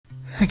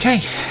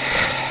Okay,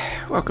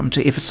 welcome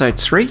to episode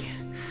 3,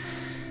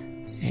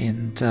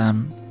 and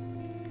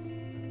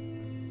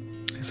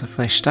as I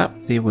flashed up,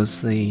 there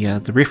was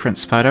the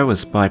reference photo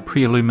was by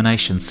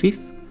Pre-Illumination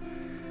Seth,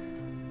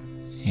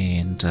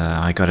 and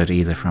I got it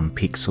either from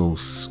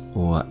Pixels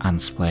or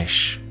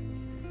Unsplash,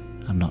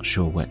 I'm not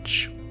sure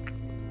which.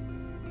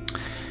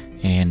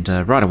 And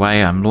right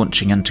away I'm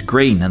launching into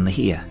green in the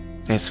hair.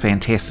 That's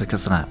fantastic,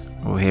 isn't it?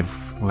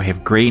 We'll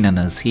have green in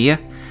his hair.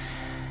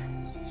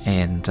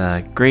 And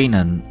green,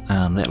 and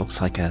that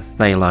looks like a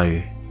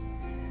phthalo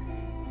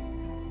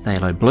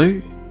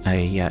blue,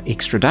 a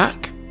extra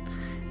dark,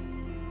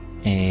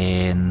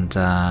 and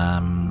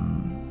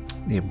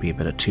there'll be a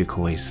bit of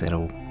turquoise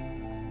that'll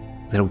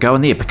go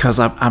in there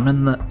because I'm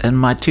in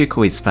my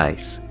turquoise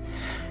space,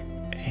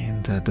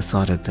 and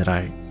decided that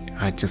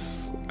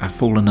I've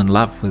fallen in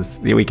love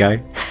with, there we go,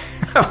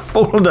 I've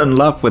fallen in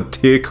love with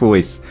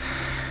turquoise,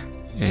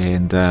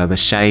 and the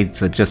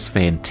shades are just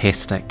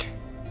fantastic.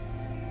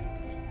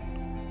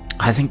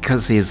 I think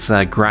because there's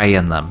grey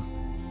in them,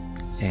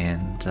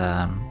 and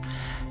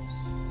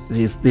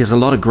there's a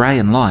lot of grey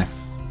in life,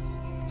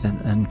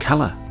 in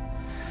colour,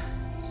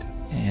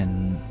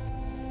 and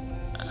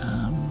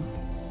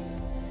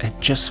it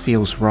just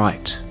feels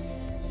right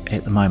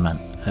at the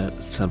moment.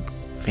 It's a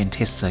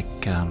fantastic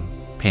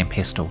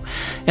Panpastel,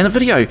 and the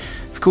video,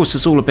 of course,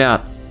 is all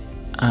about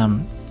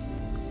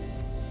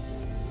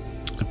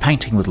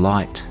painting with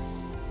light.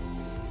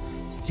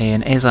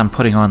 And as I'm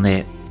putting on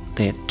that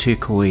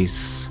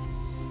turquoise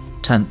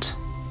tint,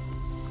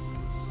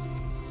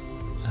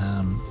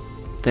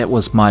 that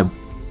was my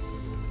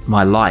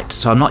light.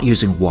 So I'm not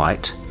using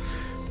white,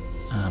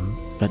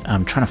 but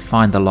I'm trying to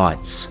find the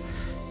lights,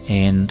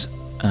 and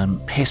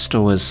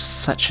pastel is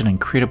such an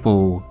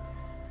incredible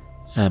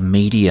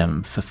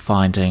medium for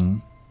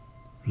finding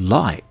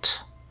light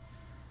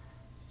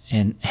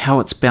and how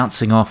it's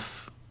bouncing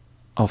off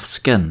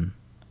skin.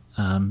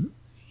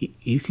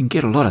 You can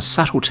get a lot of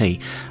subtlety.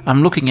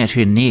 I'm looking at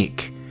her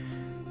neck,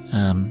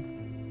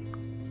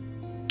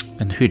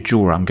 and her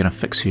jaw. I'm going to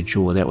fix her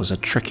jaw. That was a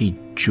tricky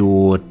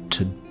jaw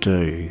to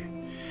do.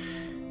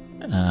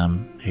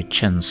 Her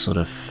chin sort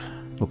of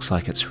looks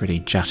like it's really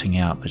jutting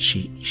out, but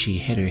she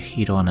had her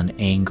head on an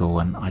angle,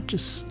 and I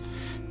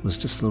was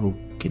just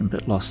getting a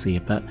bit lost there.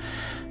 But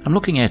I'm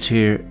looking at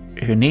her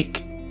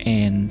neck,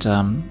 and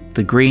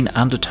the green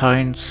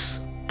undertones,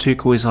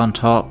 turquoise on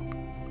top,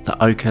 the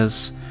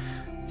ochres,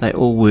 they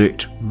all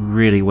worked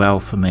really well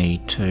for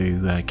me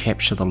to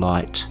capture the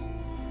light.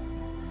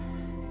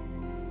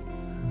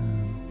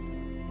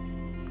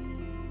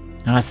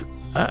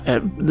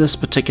 And this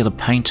particular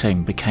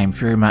painting became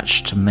very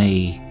much to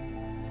me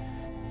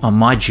on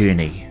my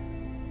journey,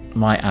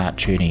 my art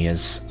journey,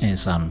 as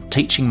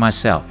teaching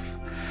myself.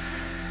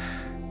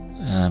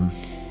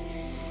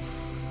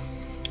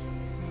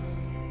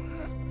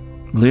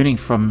 Learning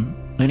from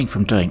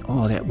doing,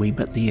 oh, that wee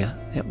bit there,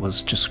 that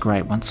was just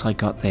great. Once I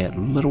got that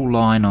little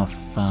line of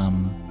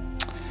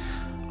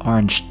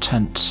orange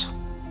tint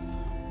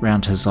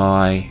around his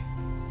eye,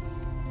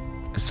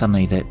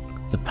 suddenly that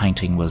the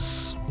painting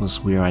was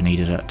where I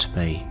needed it to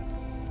be.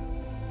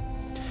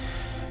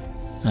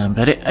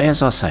 But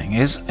as I was saying,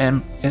 as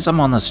I'm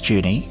on this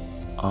journey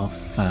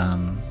of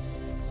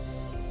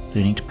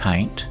learning to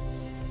paint,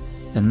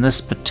 in this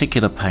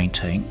particular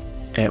painting,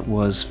 it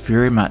was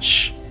very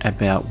much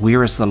about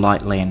where is the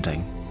light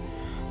landing,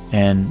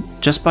 and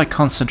just by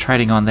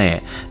concentrating on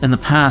that. In the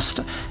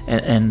past,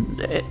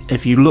 and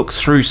if you look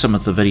through some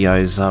of the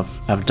videos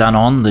I've done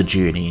on the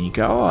journey, and you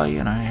go, oh,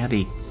 you know, how do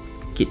you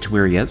get to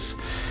where he is?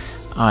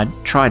 I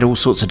tried all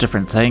sorts of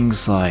different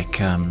things,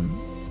 like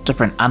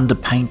different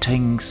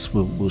underpaintings.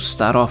 We'll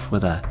start off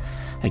with a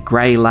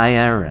grey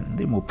layer, and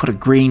then we'll put a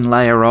green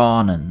layer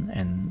on,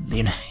 and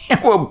then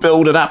we'll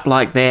build it up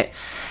like that.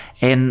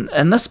 And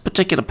in this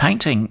particular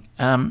painting,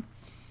 I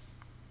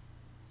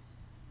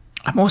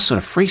more sort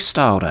of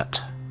freestyled it.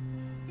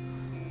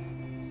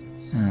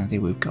 There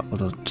we've got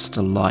with just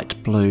a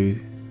light blue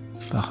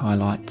for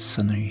highlights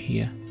in her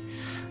hair.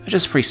 I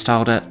just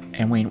freestyled it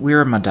and went,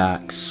 where are my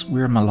darks?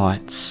 Where are my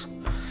lights?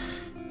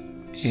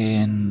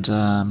 And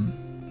I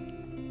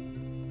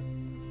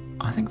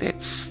think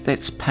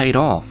that's paid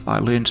off. I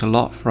learned a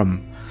lot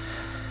from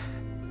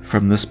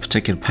this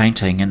particular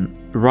painting,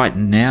 and right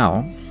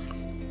now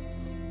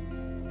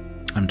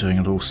I'm doing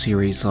a little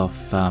series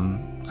of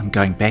I'm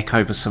going back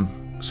over some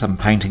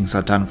paintings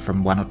I've done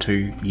from 1 or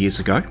 2 years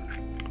ago,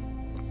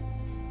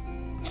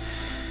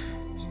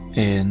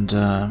 and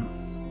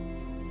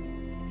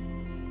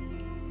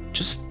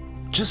just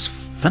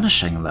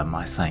finishing them.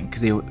 I think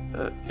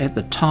at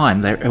the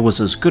time it was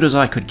as good as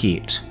I could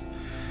get,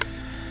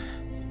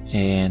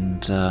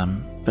 and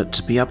but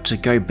to be able to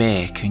go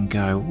back and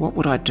go, what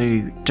would I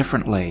do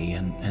differently,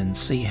 and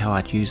see how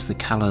I'd use the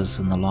colours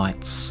and the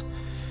lights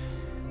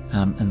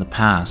in the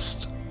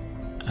past.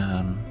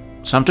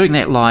 So I'm doing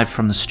that live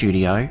from the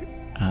studio.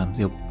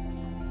 There'll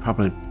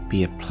probably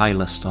be a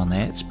playlist on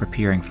that. It's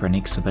preparing for an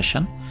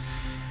exhibition.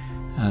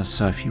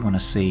 So if you want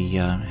to see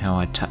how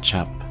I touch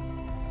up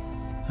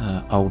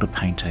older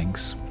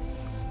paintings,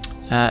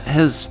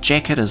 His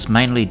jacket is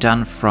mainly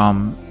done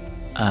from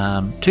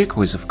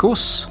turquoise, of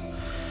course,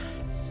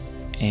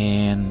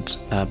 and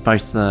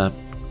both the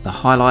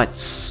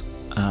highlights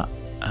are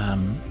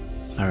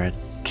a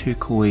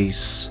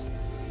turquoise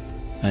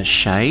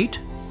shade,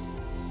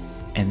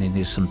 and then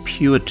there's some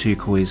pure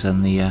turquoise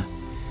in there,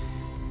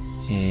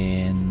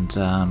 and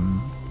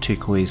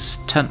turquoise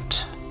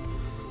tint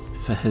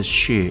for his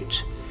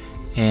shirt,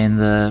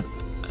 and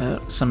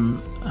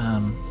some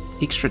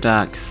extra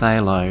dark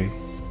phthalo.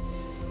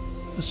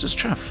 I was just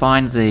trying to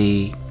find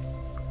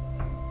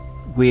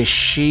where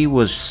she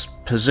was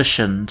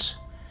positioned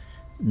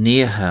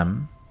near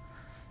him,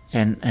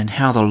 and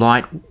how the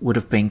light would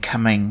have been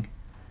coming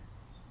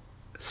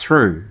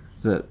through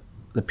the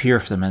pair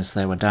of them as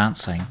they were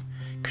dancing,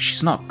 because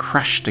she's not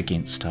crushed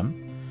against him.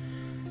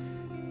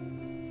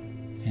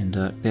 And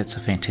that's a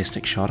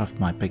fantastic shot of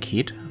my big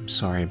head. I'm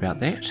sorry about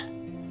that.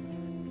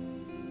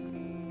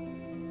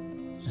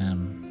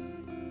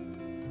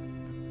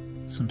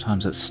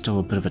 Sometimes it's still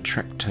a bit of a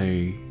trick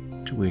to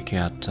work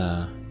out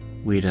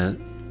where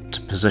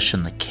to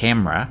position the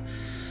camera,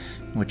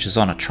 which is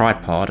on a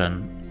tripod,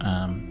 and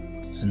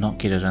not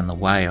get it in the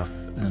way of,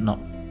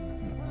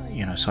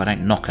 so I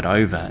don't knock it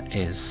over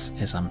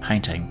as I'm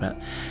painting.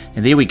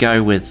 And there we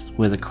go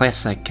with a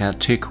classic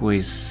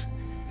turquoise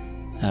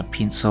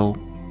pencil.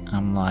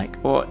 I'm like,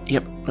 oh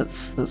yep,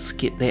 let's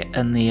get that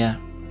in there.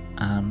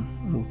 A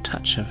little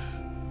touch of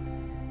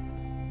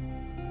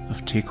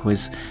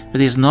turquoise, but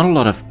there's not a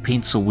lot of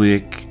pencil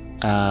work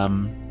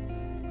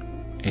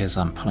as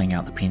I'm pulling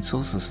out the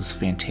pencils. This is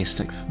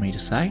fantastic for me to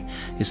say.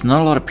 There's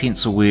not a lot of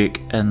pencil work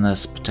in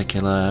this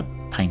particular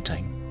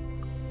painting.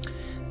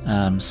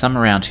 Some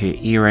around her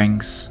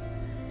earrings,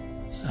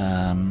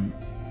 some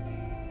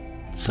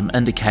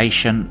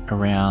indication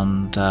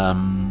around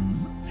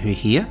her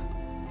hair,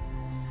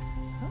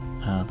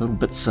 little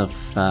bits of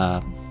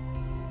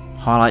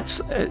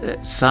highlights.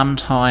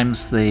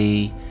 Sometimes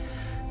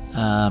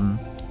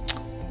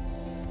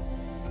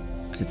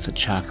it's a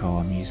charcoal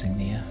I'm using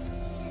there.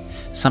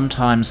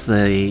 Sometimes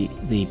the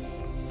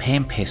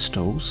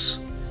Panpastels,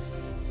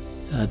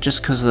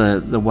 just because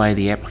the way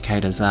the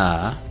applicators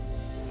are,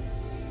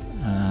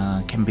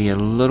 can be a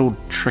little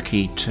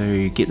tricky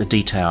to get the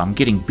detail. I'm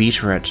getting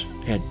better at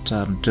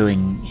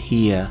doing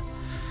hair,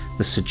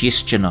 the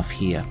suggestion of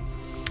hair.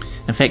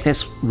 In fact,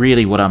 that's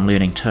really what I'm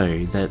learning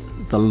too, that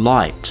the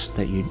light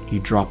that you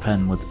drop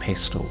in with the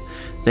pastel,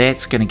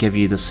 that's going to give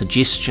you the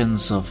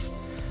suggestions of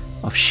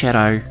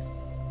shadow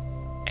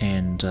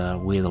and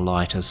where the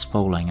light is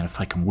falling. And if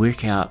I can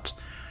work out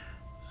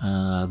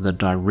the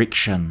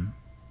direction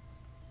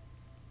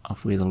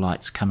of where the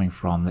light's coming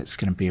from, that's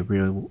going to be a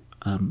real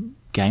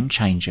game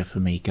changer for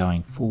me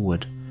going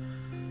forward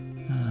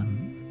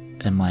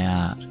in my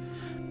art.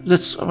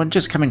 I'm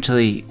just coming to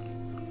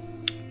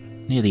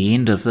near the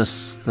end of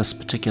this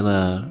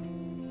particular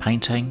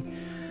painting.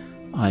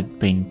 I'd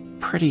been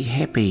pretty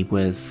happy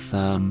with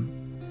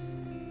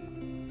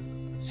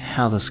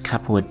how this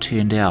couple had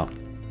turned out.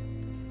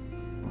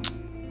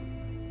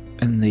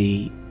 In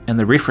the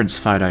reference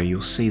photo,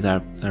 you'll see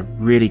they're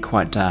really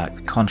quite dark.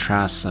 The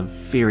contrasts are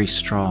very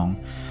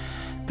strong,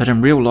 but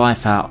in real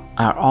life our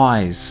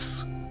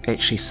eyes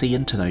actually see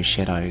into those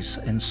shadows,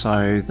 and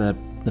so the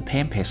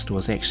Panpastel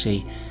is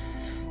actually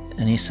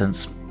in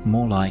essence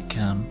more like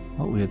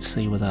what we would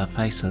see with our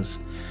faces.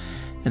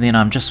 And then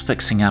I'm just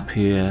fixing up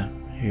her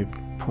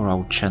poor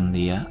old chin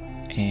there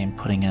and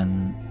putting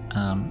in,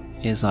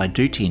 as I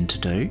do tend to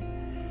do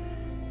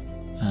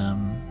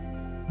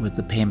with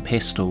the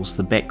Panpastels,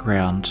 the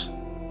background,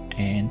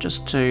 and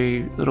just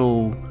do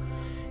little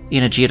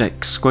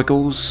energetic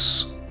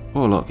squiggles.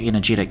 Oh look,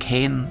 energetic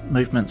hand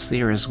movements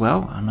there as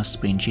well. I must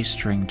have been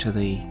gesturing to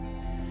the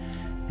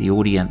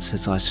audience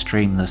as I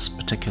stream this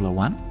particular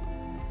one.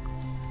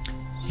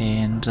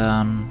 And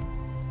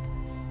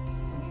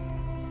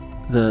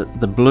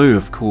the blue,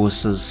 of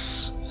course,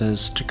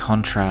 is to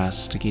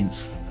contrast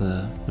against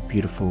the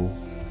beautiful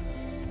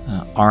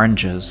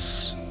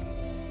oranges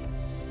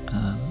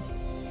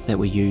that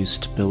were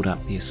used to build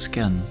up their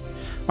skin.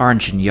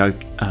 Orange and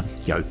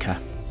ochre.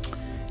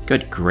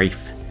 Good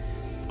grief.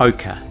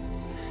 Ochre.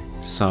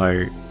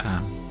 So,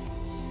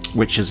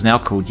 which is now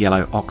called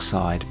yellow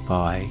oxide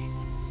by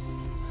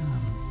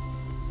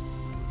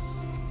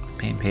the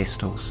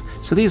Panpastels.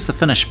 So there's the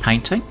finished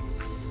painting.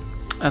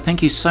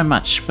 Thank you so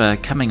much for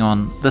coming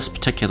on this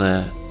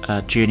particular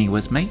journey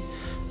with me.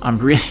 I'm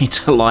really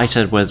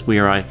delighted with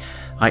where I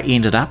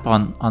ended up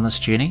on this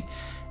journey,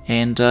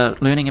 and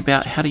learning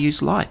about how to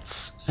use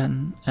lights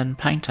in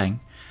painting.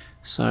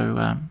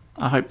 So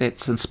I hope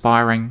that's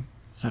inspiring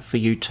for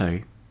you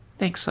too.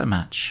 Thanks so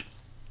much.